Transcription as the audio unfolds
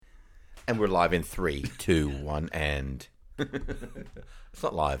And we're live in 3, 2, 1, and... It's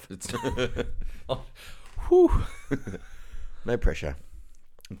not live. It's Whew. no pressure.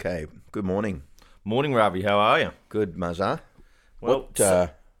 Okay, good morning. Morning, Ravi. How are you? Good, Mazza. Well,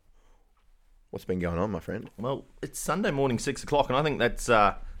 What's been going on, my friend? Well, it's Sunday morning, 6 o'clock, and I think that's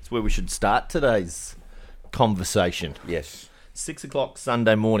where we should start today's conversation. Yes. 6 o'clock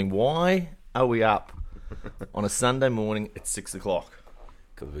Sunday morning. Why are we up on a Sunday morning at 6 o'clock?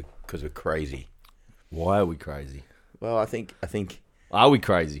 Because we're crazy. Why are we crazy? Well, I think Are we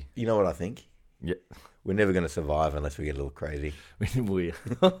crazy? you know what I think? Yeah. We're never going to survive unless we get a little crazy. We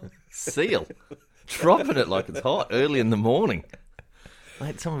seal. Dropping it like it's hot early in the morning.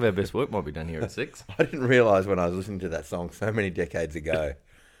 Mate, some of our best work might be done here at 6. I didn't realise when I was listening to that song so many decades ago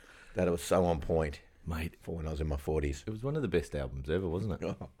that it was so on point Mate, for when I was in my 40s. it was one of the best albums ever, wasn't it?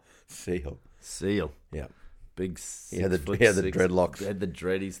 Oh, Seal. Seal. Yeah. Big He had the 6'6". dreadlocks. He had the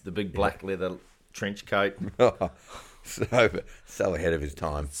dreadies, the big black leather trench coat. So ahead of his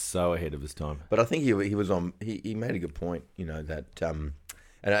time. So ahead of his time. But I think he was on. He made a good point. You know that,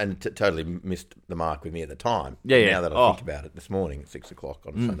 and totally missed the mark with me at the time. Yeah. Now that I think about it, this morning at 6 o'clock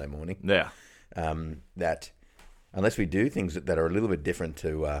on a Sunday morning, Yeah. that unless we do things that are a little bit different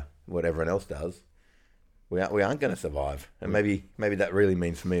to what everyone else does, we aren't going to survive. And maybe that really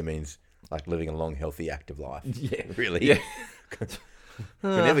means like living a long, healthy, active life. Yeah. Really. Yeah. we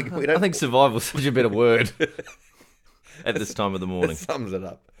don't I think survival is such a better word at this time of the morning. It sums it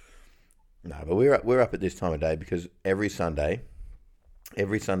up. No, but we're up at this time of day because every Sunday,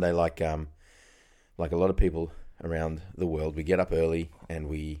 like a lot of people around the world, we get up early and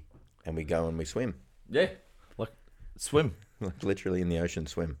we go and we swim, Yeah. Like swim like literally in the ocean,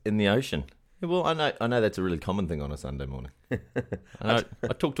 swim. in the ocean. Yeah, well, I know that's a really common thing on a Sunday morning. I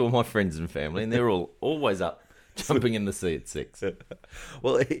talk to all my friends and family, and they're all always up jumping in the sea at 6.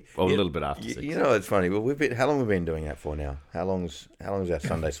 Well, A little bit after 6. You know, it's funny. Well, how long have we been doing that for now? How long's our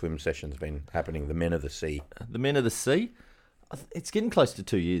Sunday swim sessions been happening? The Men of the Sea. The Men of the Sea, it's getting close to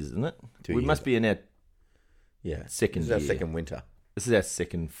 2 years, isn't it? 2 We years. must be in our Yeah, second this is our year. second winter. This is our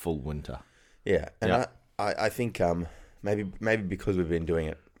second full winter. Yeah, and Yeah. I think maybe because we've been doing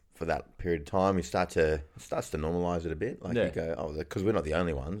it for that period of time, it starts to normalise it a bit. Like Yeah. you go, because we're not the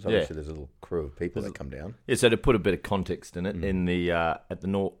only ones. Obviously, there's a little crew of people that come down. Yeah, so to put a bit of context in it, in the at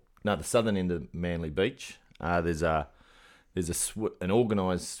the the southern end of Manly Beach, there's an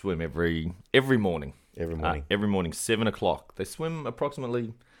organised swim every morning. Every morning. Every morning, 7 o'clock. They swim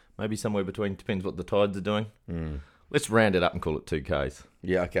approximately, maybe somewhere between, depends what the tides are doing. Let's round it up and call it 2Ks.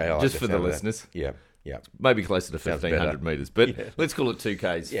 Yeah, okay. I like Just the for the sound of that. listeners. Yeah, yeah. Maybe closer to Sounds 1,500 better. metres, but let's call it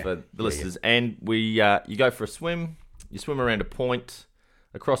 2Ks Yeah. for the Yeah, listeners. And we, you go for a swim, you swim around a point,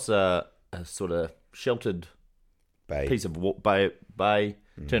 across a sort of sheltered Bay. piece of bay,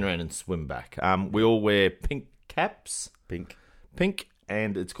 turn around and swim back. We all wear pink caps, Pink.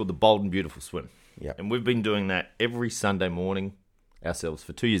 and it's called the Bold and Beautiful Swim. Yeah. And we've been doing that every Sunday morning ourselves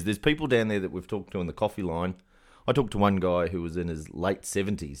for 2 years. There's people down there that we've talked to in the coffee line. I talked to one guy who was in his late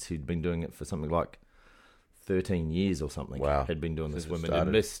 70s who'd been doing it for something like 13 years or something. Wow. Had been doing the Since it swim and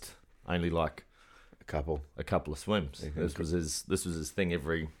started. missed only like A couple. a couple of swims. This was his thing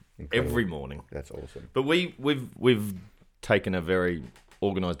every Incredible. morning. That's awesome. But we've taken a very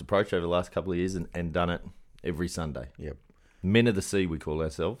organised approach over the last couple of years and done it every Sunday. Yep. Men of the Sea, we call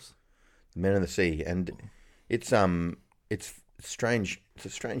ourselves. Men of the Sea, and it's strange. It's a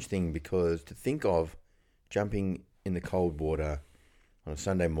strange thing because to think of jumping in the cold water on a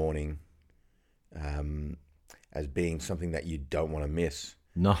Sunday morning as being something that you don't want to miss.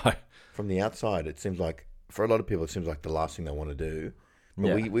 No. From the outside, it seems like for a lot of people, it seems like the last thing they want to do.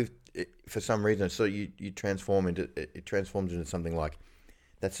 But Yeah. for some reason, so you transforms into something like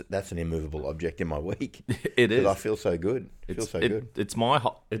that's an immovable object in my week. It is. Because I feel so good. I feel so good. It's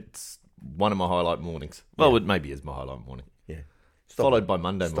one of my highlight mornings. Well, it maybe is my highlight morning. Yeah. Followed by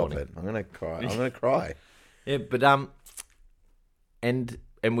Monday Stop morning. it. I'm gonna cry. I'm gonna cry. Yeah, but and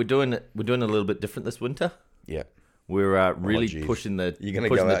we're doing it. We're doing it a little bit different this winter. Yeah. We're really geez. pushing the You're gonna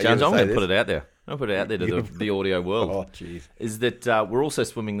pushing go the out- you're challenge. gonna I'm say going to put this? it out there. I'll put it out there to the audio world. Oh, jeez. Is that we're also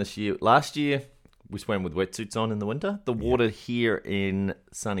swimming this year. Last year we swam with wetsuits on in the winter. The water here in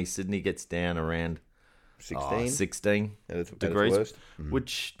sunny Sydney gets down around 16. 16 At its degrees, worst.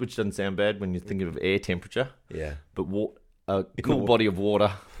 which doesn't sound bad when you're thinking of air temperature. Yeah. But a cool body of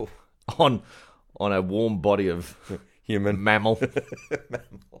water on a warm body of Human. mammal,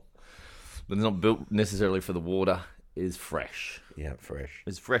 but not built necessarily for the water, is fresh. Yeah, fresh.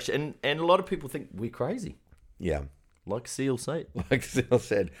 It's fresh, and a lot of people think we're crazy, Yeah. like Seal said. Like Seal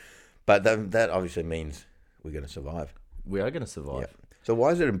said. But that obviously means we're going to survive. We are going to survive. Yeah. So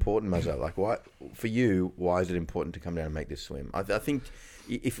why is it important, Muzzo? Like, why for you? Why is it important to come down and make this swim? I think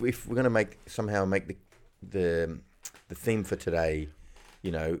if we're going to make the theme for today,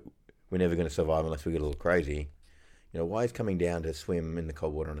 we're never going to survive unless we get a little crazy. Why is coming down to swim in the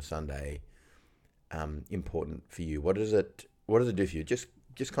cold water on a Sunday important for you? What does it do for you? Just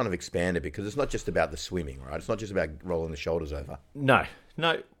kind of expand it, because it's not just about the swimming, right? It's not just about rolling the shoulders over. No,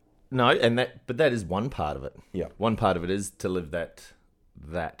 but that is one part of it. Yeah. One part of it is to live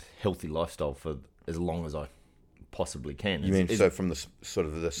that healthy lifestyle for as long as I possibly can. You mean from the sort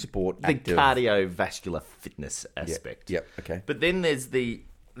of the sport, the cardiovascular fitness aspect? Yep. Okay. But then there's the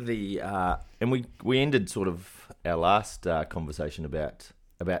and we ended sort of our last conversation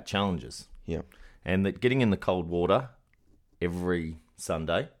about challenges. Yeah. And that getting in the cold water every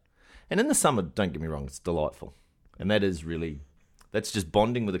Sunday, and in the summer, don't get me wrong, it's delightful, and that's just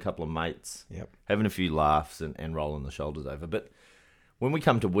bonding with a couple of mates, having a few laughs and rolling the shoulders over. But when we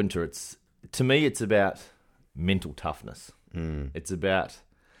come to winter, to me it's about mental toughness. It's about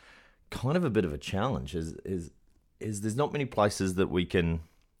kind of a bit of a challenge. Is there's not many places that we can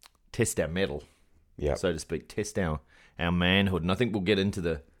test our mettle, so to speak, test our manhood, and I think we'll get into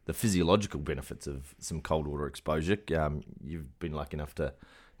the physiological benefits of some cold water exposure. You've been lucky enough to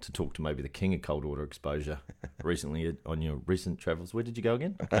talk to maybe the king of cold water exposure recently on your recent travels. Where did you go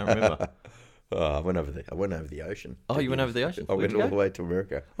again? I can't remember. I went over the ocean. Oh, you went over the ocean? I went all the way to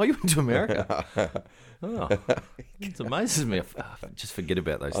America. Oh, you went to America? Oh, it amazes me. I just forget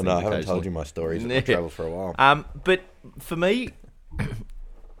about those things. No, I haven't told you my stories of my travel for a while. But for me,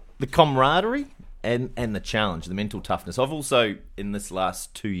 the camaraderie and the challenge, the mental toughness. I've also, in this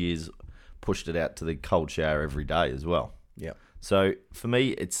last 2 years, pushed it out to the cold shower every day as well. Yeah. So for me,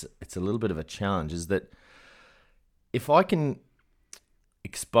 it's a little bit of a challenge. Is that if I can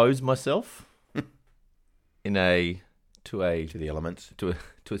expose myself to the elements, to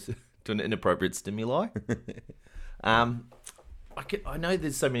an inappropriate stimuli, I know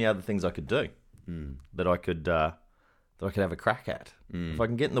there's so many other things I could do that I could have a crack at. If I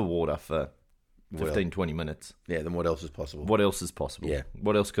can get in the water for 15, 20 minutes. Yeah, then what else is possible? What else is possible? Yeah.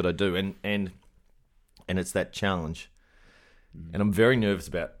 What else could I do? And it's that challenge. And I'm very nervous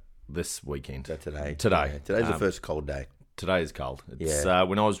about this weekend. So today. Today. Yeah. Today's the first cold day. Today is cold. It's,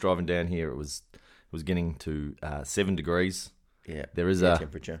 when I was driving down here, it was getting to 7 degrees. Yeah. There is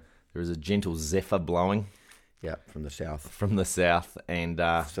temperature. There is a gentle zephyr blowing. Yeah, from the south. And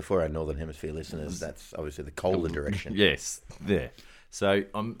so for our Northern Hemisphere listeners, that's obviously the colder direction. Yes, there. So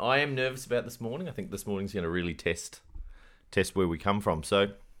I am nervous about this morning. I think this morning's going to really test where we come from.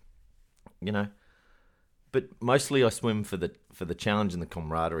 So, but mostly I swim for the challenge and the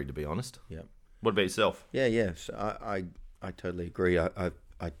camaraderie, to be honest. Yeah. What about yourself? Yeah. So I totally agree.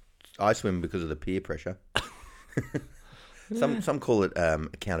 I swim because of the peer pressure. Some call it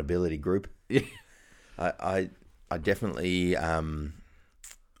accountability group. Yeah. I definitely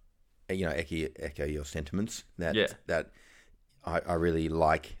echo your sentiments that I really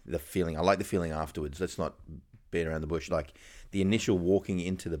like the feeling. I like the feeling afterwards. Let's not beat around the bush. Like the initial walking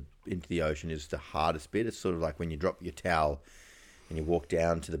into the ocean is the hardest bit. It's sort of like when you drop your towel and you walk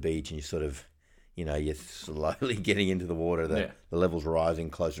down to the beach and you sort of, you're slowly getting into the water. The level's rising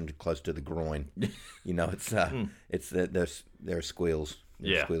closer and closer to the groin. There are squeals.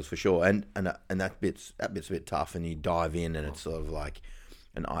 Squeals for sure. And that bit's a bit tough. And you dive in and it's sort of like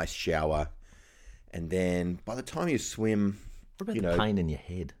an ice shower. And then by the time you swim, what about the pain in your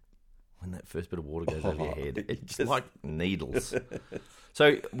head when that first bit of water goes over your head? It's like needles.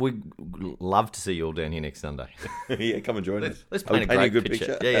 So we'd love to see you all down here next Sunday. Yeah, come and join us. Let's paint a good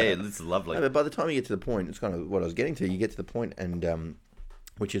picture. Yeah, this is lovely. No, but by the time you get to the point, it's kind of what I was getting to. You get to the point, and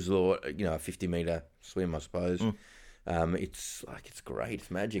which is a 50-meter swim, I suppose. It's great. It's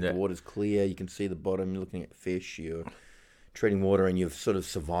magic. Yeah. The water's clear. You can see the bottom. You're looking at fish. You're treading water, and you've sort of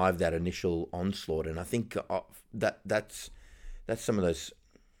survived that initial onslaught. And I think that's some of those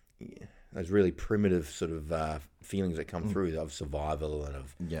really primitive sort of feelings that come through of survival and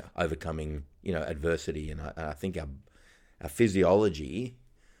of overcoming adversity. And I think our physiology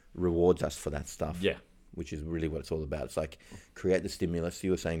rewards us for that stuff. Yeah. Which is really what it's all about. It's like create the stimulus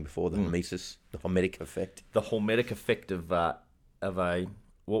you were saying before, the hormesis, the hormetic effect. The hormetic effect of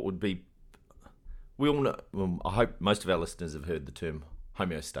what would be. We all know. Well, I hope most of our listeners have heard the term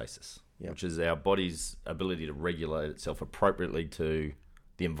homeostasis, which is our body's ability to regulate itself appropriately to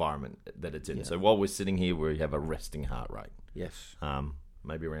the environment that it's in. Yeah. So while we're sitting here, we have a resting heart rate. Yes.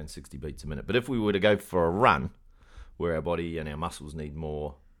 Maybe around 60 beats a minute. But if we were to go for a run, where our body and our muscles need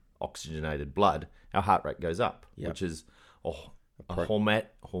more oxygenated blood, our heart rate goes up, which is hormetic.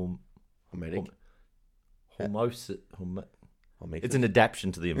 Hormesis. It's an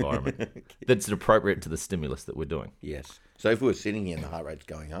adaptation to the environment that's appropriate to the stimulus that we're doing. Yes. So if we were sitting here and the heart rate's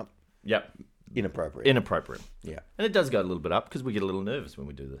going up, Yep. inappropriate. Yeah. And it does go a little bit up because we get a little nervous when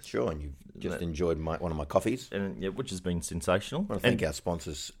we do this. Sure, and you've just enjoyed one of my coffees. And which has been sensational. I want to thank our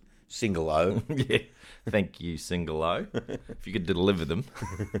sponsors, Single O. Yeah. Thank you, Single O. If you could deliver them,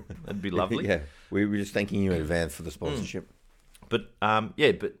 that'd be lovely. Yeah. We were just thanking you in advance for the sponsorship. But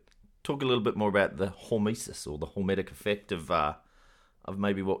talk a little bit more about the hormesis or the hormetic effect of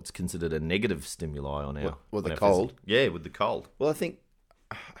maybe what's considered a negative stimuli on our Well, the on our cold. Yeah, with the cold. Well, I think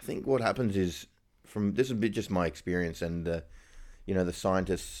what happens is this is a bit just my experience, and the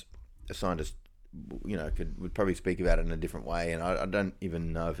scientists, would probably speak about it in a different way, and I don't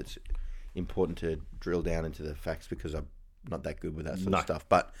even know if it's important to drill down into the facts because I'm not that good with that sort of stuff.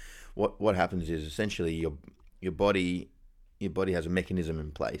 But what happens is essentially your body has a mechanism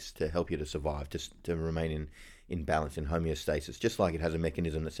in place to help you to survive, just to remain in balance, in homeostasis. Just like it has a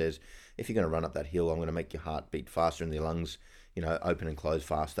mechanism that says, if you're going to run up that hill, I'm going to make your heart beat faster and your lungs, open and close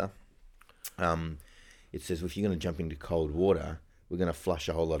faster. It says, if you're going to jump into cold water, we're going to flush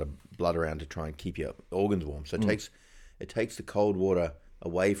a whole lot of blood around to try and keep your organs warm. So it takes the cold water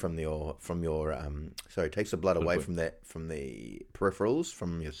away it takes the blood away from the peripherals,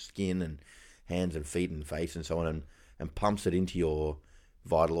 from your skin and hands and feet and face and so on, and pumps it into your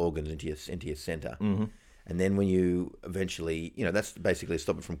vital organs, into your center. Mm-hmm. And then when you eventually, that's basically to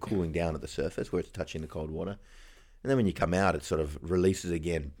stop it from cooling down at the surface where it's touching the cold water. And then when you come out, it sort of releases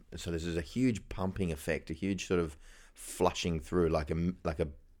again. So this is a huge pumping effect, a huge sort of flushing through like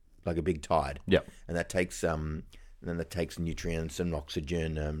a big tide. Yeah. And that takes nutrients and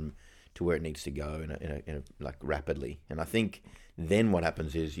oxygen to where it needs to go in a rapidly. And I think then what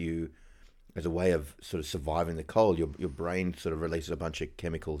happens is as a way of sort of surviving the cold, your brain sort of releases a bunch of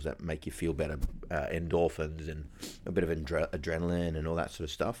chemicals that make you feel better, endorphins and a bit of adrenaline and all that sort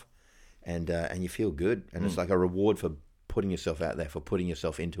of stuff, and you feel good, and it's like a reward for putting yourself out there, for putting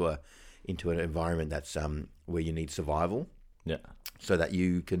yourself into an environment that's where you need survival, so that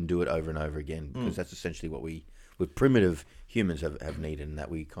you can do it over and over again, because that's essentially what we primitive humans have needed, and that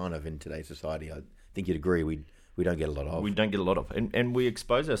we kind of in today's society, I think you'd agree, we don't get a lot of. We don't get a lot of, and we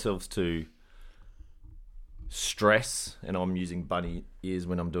expose ourselves to stress, and I'm using bunny ears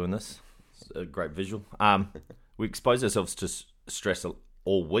when I'm doing this. It's a great visual. We expose ourselves to stress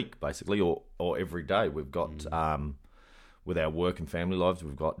all week, basically, or every day. We've got with our work and family lives,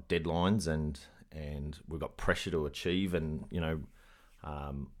 we've got deadlines and we've got pressure to achieve, and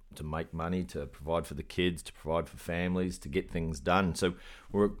to make money, to provide for the kids, to provide for families, to get things done. So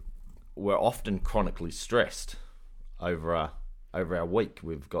we're often chronically stressed over our week.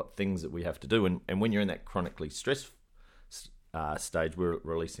 We've got things that we have to do, and when you're in that chronically stressed stage, we're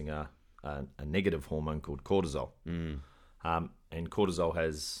releasing a negative hormone called cortisol. And cortisol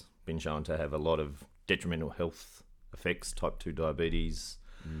has been shown to have a lot of detrimental health effects, type 2 diabetes,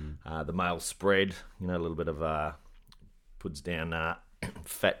 the male spread, a little bit of puts down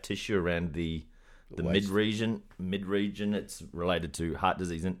fat tissue around the mid-region. It's related to heart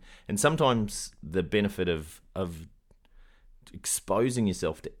disease, and sometimes the benefit of exposing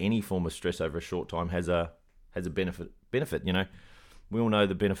yourself to any form of stress over a short time has a benefit. We all know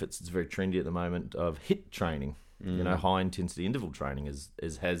the benefits. It's very trendy at the moment of HIIT training. High intensity interval training has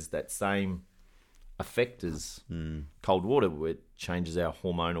that same effect as cold water, where it changes our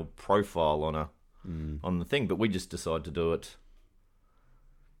hormonal profile on the thing. But we just decide to do it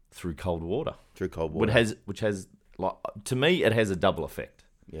through cold water. Which has like, to me, it has a double effect.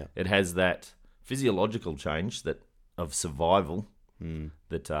 Yeah, it has that physiological change of survival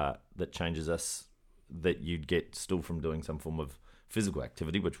that changes us, that you'd get still from doing some form of physical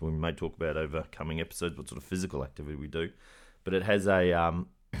activity, which we may talk about over coming episodes, what sort of physical activity we do. But it has a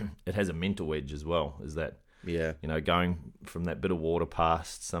mental edge as well. Is that going from that bit of water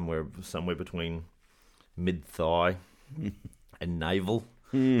past somewhere between mid thigh and navel.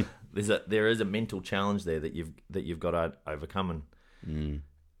 There is a mental challenge there that you've got to overcome, and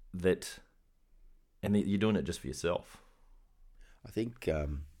you're doing it just for yourself. I think, I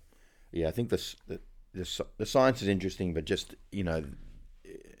think the science is interesting, but just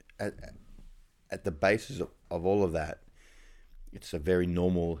at the basis of all of that, it's a very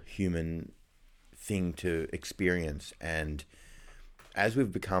normal human thing to experience. And as we've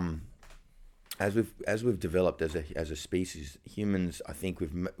developed as a species, humans, I think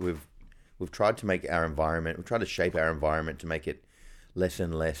we've tried to make our environment, we've tried to shape our environment to make it less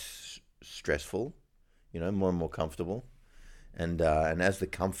and less stressful, more and more comfortable. And as the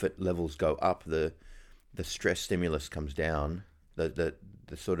comfort levels go up, the stress stimulus comes down. The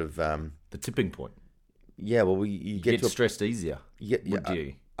sort of the tipping point. Yeah, well, you Get get to stressed easier. you get, Would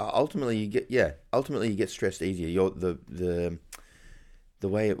you? ultimately you get stressed easier. The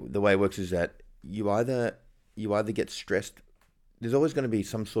way it works is that you either get stressed. There's always going to be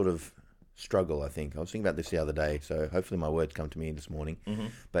some sort of struggle. I think I was thinking about this the other day, so hopefully my words come to me this morning. Mm-hmm.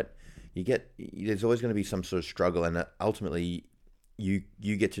 But there's always going to be some sort of struggle, and ultimately you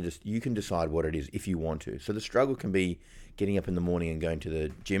can decide what it is if you want to. So the struggle can be getting up in the morning and going to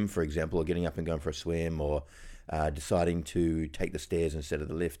the gym, for example, or getting up and going for a swim, or deciding to take the stairs instead of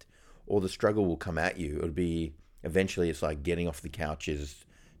the lift. Or the struggle will come at you. It'll be eventually it's like getting off the couch is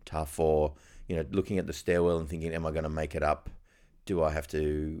tough, or looking at the stairwell and thinking, am I going to make it up? Do I have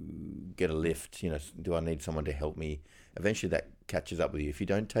to get a lift? Do I need someone to help me? Eventually that catches up with you. If you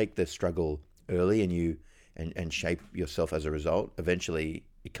don't take the struggle early and shape yourself as a result, eventually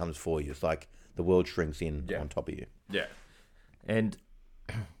it comes for you. It's like the world shrinks in on top of you. Yeah. And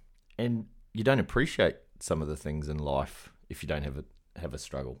you don't appreciate some of the things in life if you don't have a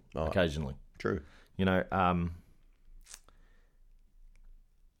struggle occasionally. True.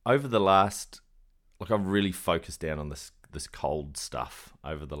 Over the last, I've really focused down on this cold stuff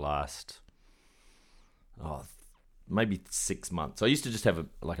over the last maybe 6 months. I used to just have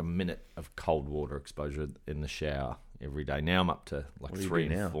a minute of cold water exposure in the shower every day. Now I'm up to 3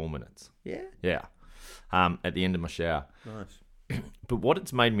 and 4 minutes. Yeah. Yeah. At the end of my shower. Nice. But what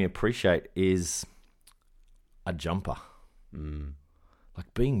it's made me appreciate is a jumper.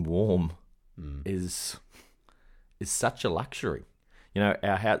 Being warm is such a luxury.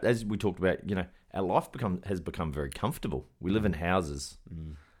 Our house, as we talked about, our life has become very comfortable. We live in houses.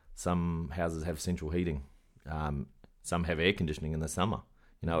 Some houses have central heating. Some have air conditioning in the summer.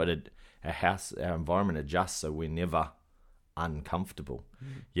 Our environment adjusts, so we're never uncomfortable.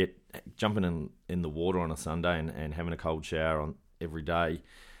 Yet jumping in the water on a Sunday and having a cold shower on every day,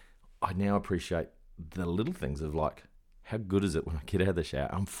 I now appreciate the little things of how good is it when I get out of the shower?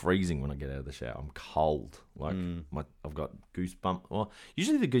 I'm freezing when I get out of the shower. I'm cold. I've got goosebumps. Well,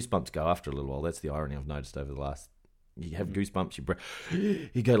 usually the goosebumps go after a little while. That's the irony I've noticed over the last. You have goosebumps,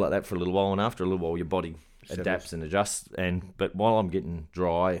 you go like that for a little while, and after a little while, your body adapts and adjusts. But while I'm getting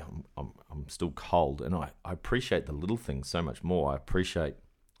dry, I'm still cold, and I appreciate the little things so much more. I appreciate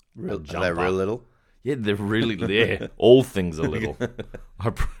are they real little? Yeah, they're really there. All things are little.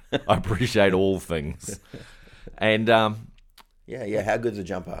 I appreciate all things. And how good's a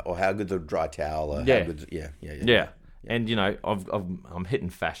jumper, or how good's a dry towel, or how good's yeah. And I'm hitting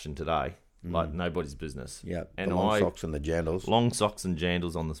fashion today, like nobody's business. Yeah, and the long socks and the jandals. Long socks and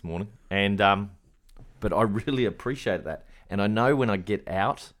jandals on this morning, and but I really appreciate that. And I know when I get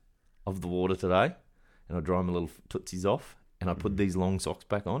out of the water today, and I dry my little tootsies off, and I put these long socks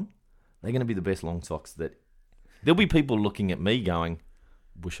back on, they're going to be the best long socks that. There'll be people looking at me going,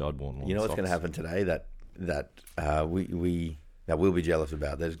 "Wish I'd worn long." You know what's going to happen today that we'll be jealous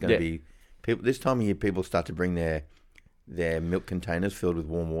about. There's going to be people this time of year. People start to bring their milk containers filled with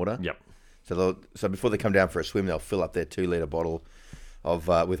warm water. Yep. So before they come down for a swim, they'll fill up their 2-litre bottle of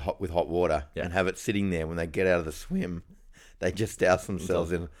with hot water and have it sitting there. When they get out of the swim, they just douse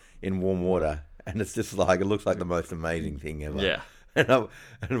themselves in warm water, and it's just it looks like the most amazing thing ever. Yeah.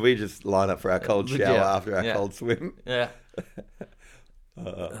 And we just line up for our cold shower after our cold swim. Yeah.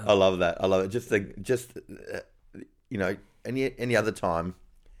 I love that. I love it.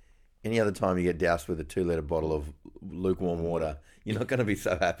 Any other time you get doused with a 2-litre bottle of lukewarm water, you're not going to be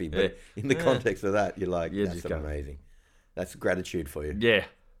so happy. But in the context of that, you're like, that's amazing. That's gratitude for you. Yeah.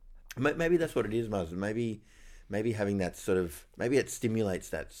 Maybe that's what it is, Moses. Maybe having that sort of, maybe it stimulates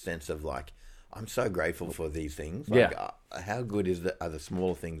that sense of I'm so grateful for these things. How good are the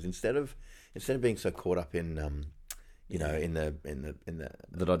smaller things instead of being so caught up in in the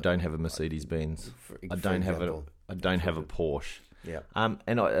that I don't have a Mercedes Benz. I don't have a Porsche. Yeah.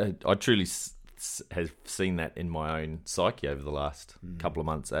 And I truly have seen that in my own psyche over the last couple of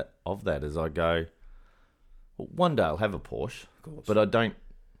months of that as I go, well, one day I'll have a Porsche, of course, but I don't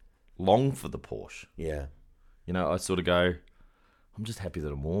long for the Porsche. Yeah. I sort of go, I'm just happy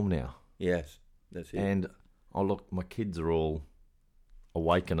that I'm warm now. Yes, that's it. And look, my kids are all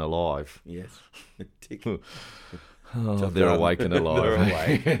awake and alive. Yes. They're awake and alive. They're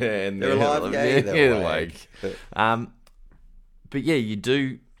awake. And they're alive. Yeah, they're awake. But yeah, you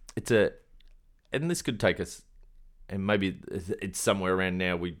do. And this could take us, and maybe it's somewhere around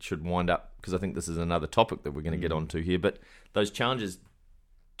now. We should wind up because I think this is another topic that we're going to get onto here. But those challenges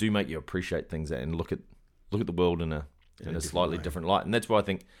do make you appreciate things and look at the world in a slightly different light. And that's why I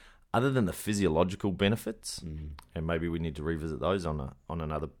think, other than the physiological benefits, and maybe we need to revisit those on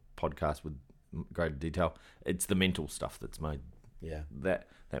another podcast with greater detail, it's the mental stuff that's made that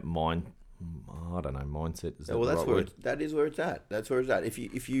I don't know, mindset. Is that Well, the that's right where word? that is where it's at. That's where it's at. If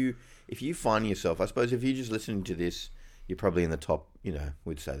you find yourself, I suppose, if you're just listening to this, you're probably in the top.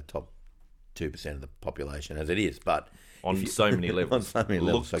 We'd say the top 2% of the population, as it is. But On so many levels. on so many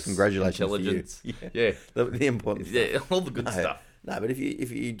levels. So Looks, congratulations intelligence. to you. Yeah. The important stuff. Yeah, all the good No, stuff. No, but if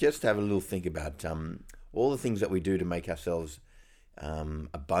you just have a little think about all the things that we do to make ourselves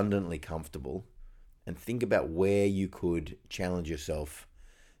abundantly comfortable, and think about where you could challenge yourself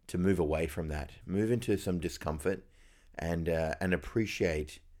to move away from that, move into some discomfort, and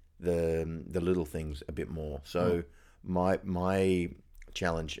appreciate the little things a bit more. So my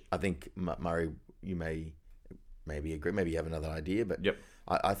challenge, I think, Murray, you maybe agree, maybe you have another idea, but Yep.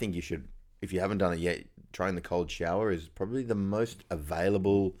 I think you should, if you haven't done it yet, trying the cold shower is probably the most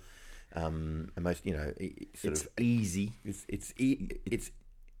available, and most It's easy. it's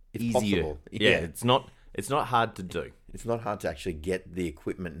Easier. possible. Yeah, it's not hard to do. It's not hard to actually get the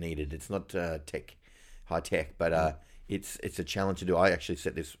equipment needed. It's not high tech, but it's a challenge to do. I actually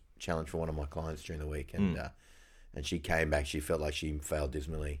set this challenge for one of my clients during the week, and she came back. She felt like she failed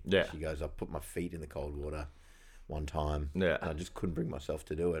dismally. Yeah. She goes, I put my feet in the cold water one time, Yeah. and I just couldn't bring myself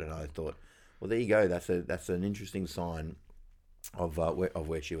to do it. And I thought, well, there you go. That's an interesting sign of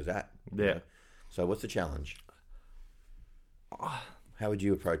where she was at. Yeah. So what's the challenge? How would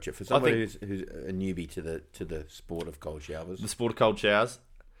you approach it for someone who's a newbie to the sport of cold showers? The sport of cold showers.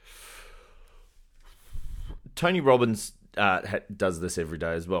 Tony Robbins does this every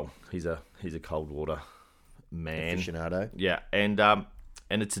day as well. He's a cold water man. Aficionado. Yeah, and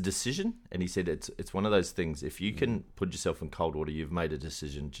it's a decision. And he said it's one of those things. If you can put yourself in cold water, you've made a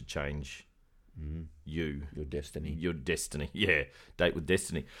decision to change you, Your destiny. your destiny. Yeah, date with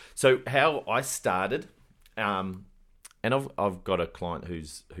destiny. So how I started, and I've got a client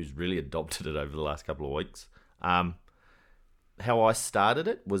who's really adopted it over the last couple of weeks. How I started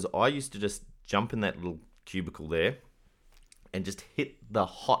it was I used to just jump in that little cubicle there and just hit the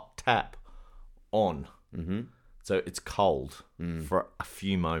hot tap on. Mm-hmm. So it's cold for a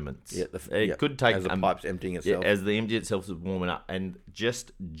few moments. Yeah, it could take as the pipe's emptying itself. Yeah, as the empty itself is warming up, and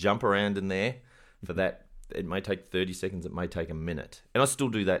just jump around in there for that. It may take 30 seconds. It may take a minute, and I still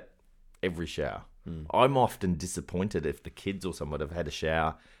do that every shower. I'm often disappointed if the kids or someone have had a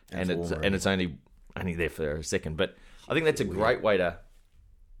shower and it's only there for a second. But I think that's a great way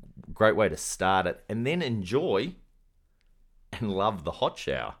to start it, and then enjoy and love the hot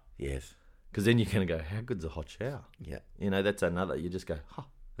shower. Yes. Because then you're going to go, how good's a hot shower? Yeah. That's another. You just go,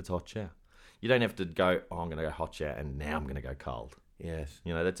 it's a hot shower. You don't have to go, I'm going to go hot shower and now I'm going to go cold. Yes.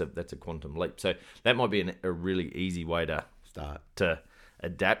 That's a quantum leap. So that might be a really easy way to Start. to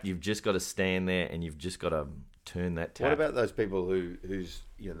adapt. You've just got to stand there and you've just got to turn that tap. What about those people who's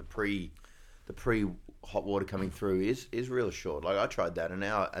the pre hot water coming through is real short? Like I tried that, and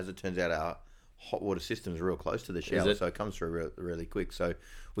now, as it turns out, our hot water system is real close to the shower, so it comes through really quick. So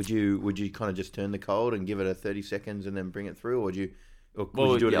would you kind of just turn the cold and give it a 30 seconds and then bring it through, or would you do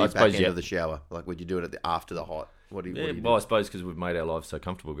it at the back end of the shower? Like, would you do it after the hot? What do you do? Well, I suppose because we've made our lives so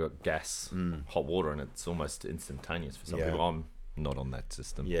comfortable, we've got gas, hot water, and it's almost instantaneous for some people. I'm not on that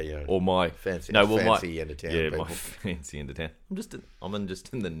system. Yeah. Or my fancy end of town. Yeah, people. my fancy end of town. I'm just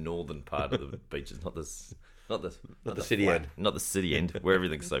in the northern part of the beaches, not the city end. not the city end where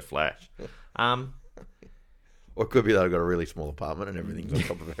everything's so flash. Or it could be that I've got a really small apartment and everything's on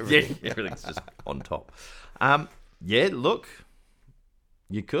top of everything. Yeah, everything's just on top. Look,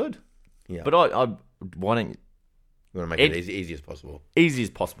 you could. Yeah. But I why don't you? You want to make it easy as possible. Easy as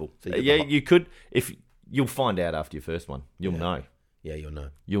possible. So you could. If you'll find out after your first one, you'll know. Yeah, you'll know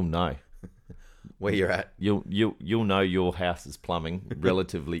You'll know where you're at. You'll know your house's plumbing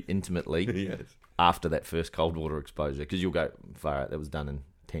relatively intimately Yes. after that first cold water exposure, because you'll go, far out, that was done in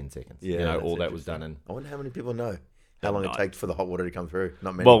 10 seconds. Yeah, all that was done in. I wonder how many people know how long it takes for the hot water to come through.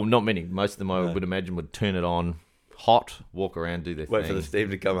 Not many. Well, not many. Most of them, I would imagine, would turn it on hot, walk around, do their wait thing. for the steam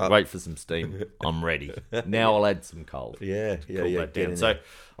to come up. Wait for some steam. I'm ready. Now I'll add some cold. Yeah. Cool that down. So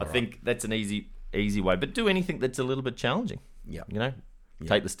I think that's an easy way. But do anything that's a little bit challenging. Yeah.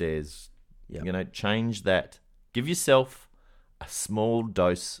 Take the stairs. Yeah. Change that. Give yourself a small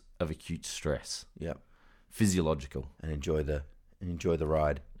dose of acute stress. Yep. Physiological. And enjoy the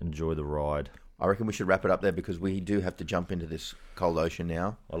ride. Enjoy the ride. I reckon we should wrap it up there because we do have to jump into this cold ocean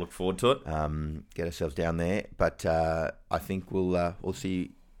now. I look forward to it. Get ourselves down there. But I think we'll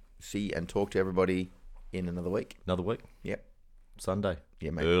see and talk to everybody in another week. Another week. Yep. Sunday.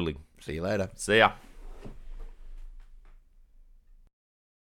 Yeah, mate. Early. See you later. See ya.